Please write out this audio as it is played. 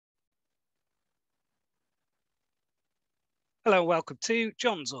Hello and welcome to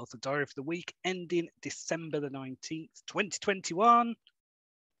John's Author Diary for the week ending December the 19th, 2021. I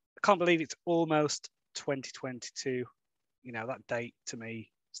can't believe it's almost 2022. That date to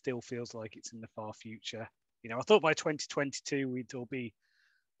me still feels like it's in the far future. I thought by 2022 we'd all be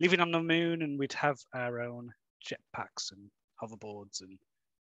living on the moon and we'd have our own jetpacks and hoverboards. And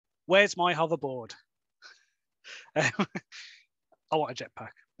where's my hoverboard? I want a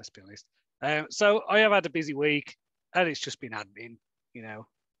jetpack, let's be honest. So I have had a busy week and it's just been admin. You know,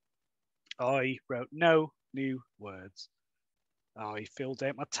 I wrote no new words. I filled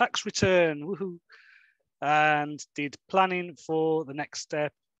out my tax return, woohoo, and did planning for the next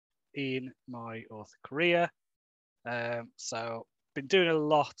step in my author career. So been doing a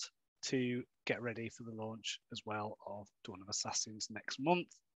lot to get ready for the launch as well of Dawn of Assassins next month.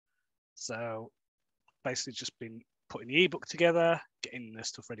 So basically just been putting the ebook together, getting the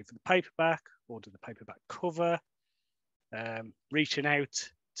stuff ready for the paperback, order the paperback cover, reaching out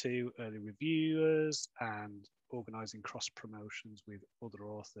to early reviewers and organising cross promotions with other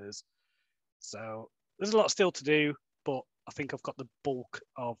authors. So there's a lot still to do, but I think I've got the bulk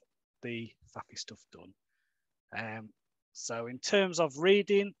of the faffy stuff done. So in terms of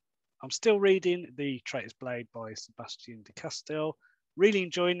reading, I'm still reading The Traitor's Blade by Sebastian de Castell. Really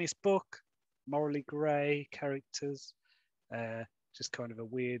enjoying this book. Morally grey characters, just kind of a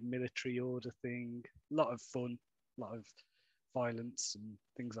weird military order thing. A lot of fun, a lot of violence and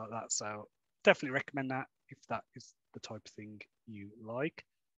things like that. So definitely recommend that if that is the type of thing you like.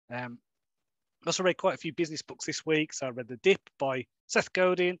 I also read quite a few business books this week. So I read The Dip by Seth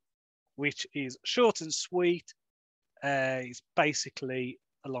Godin, which is short and sweet. It's basically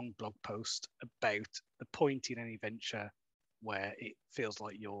a long blog post about the point in any venture where it feels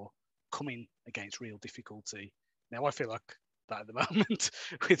like you're coming against real difficulty. Now, I feel like that at the moment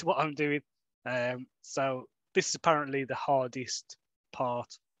with what I'm doing. So this is apparently the hardest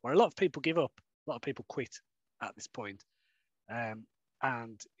part where a lot of people give up, a lot of people quit at this point.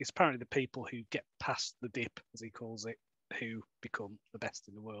 And it's apparently the people who get past the dip, as he calls it, who become the best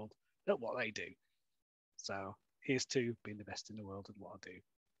in the world at what they do. So here's to being the best in the world at what I do.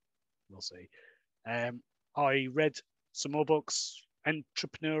 We'll see. I read some more books.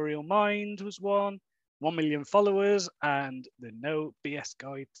 Entrepreneurial Mind was one, 1 million followers, and the No BS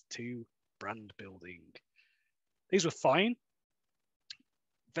Guide to Brand Building. These were fine.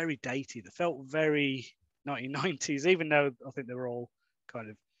 Very dated. They felt very 1990s, even though I think they were all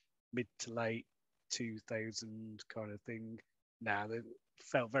kind of mid to late 2000 kind of thing. Now they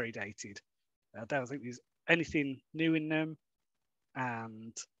felt very dated. I don't think there's anything new in them,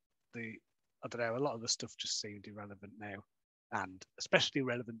 and I don't know, a lot of the stuff just seemed irrelevant now, and especially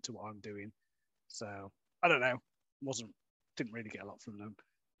relevant to what I'm doing. So I don't know, didn't really get a lot from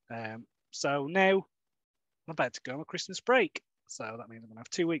them. So now I'm about to go on a Christmas break. So that means I'm gonna have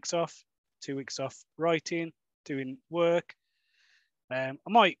 2 weeks off, 2 weeks off writing, doing work. I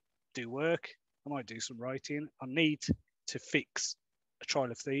might do work, I might do some writing. I need to fix a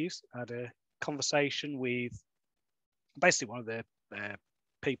Trial of Thieves. I had a conversation with basically one of the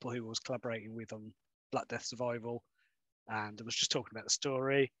people who was collaborating with on Black Death Survival, and I was just talking about the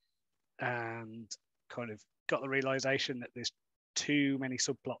story and kind of got the realization that there's too many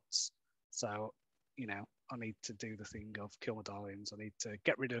subplots. So, I need to do the thing of kill my darlings. I need to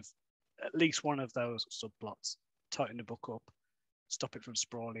get rid of at least one of those subplots, tighten the book up, stop it from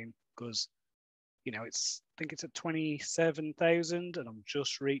sprawling, because I think it's at 27,000 and I'm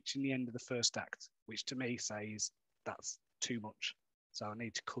just reaching the end of the first act, which to me says that's too much. So I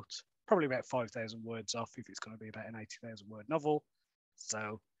need to cut probably about 5,000 words off if it's going to be about an 80,000 word novel.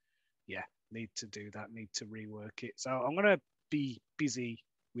 So yeah, need to do that, need to rework it. So I'm going to be busy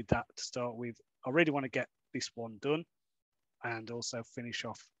with that to start with. I really want to get this one done and also finish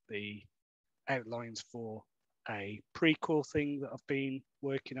off the outlines for a prequel thing that I've been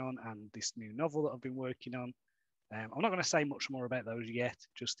working on and this new novel that I've been working on. I'm not going to say much more about those yet,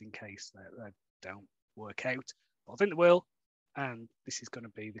 just in case they don't work out. But I think they will, and this is going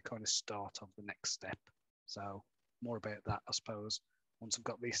to be the kind of start of the next step. So more about that, I suppose, once I've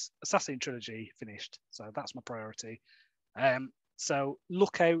got this Assassin trilogy finished. So that's my priority. So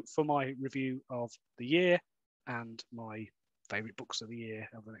look out for my review of the year and my favourite books of the year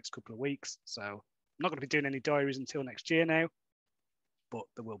over the next couple of weeks. So I'm not going to be doing any diaries until next year now, but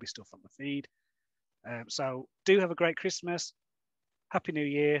there will be stuff on the feed. So do have a great Christmas, Happy New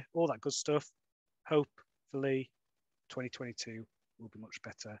Year, all that good stuff. Hopefully 2022 will be much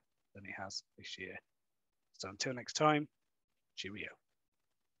better than it has this year. So until next time, cheerio.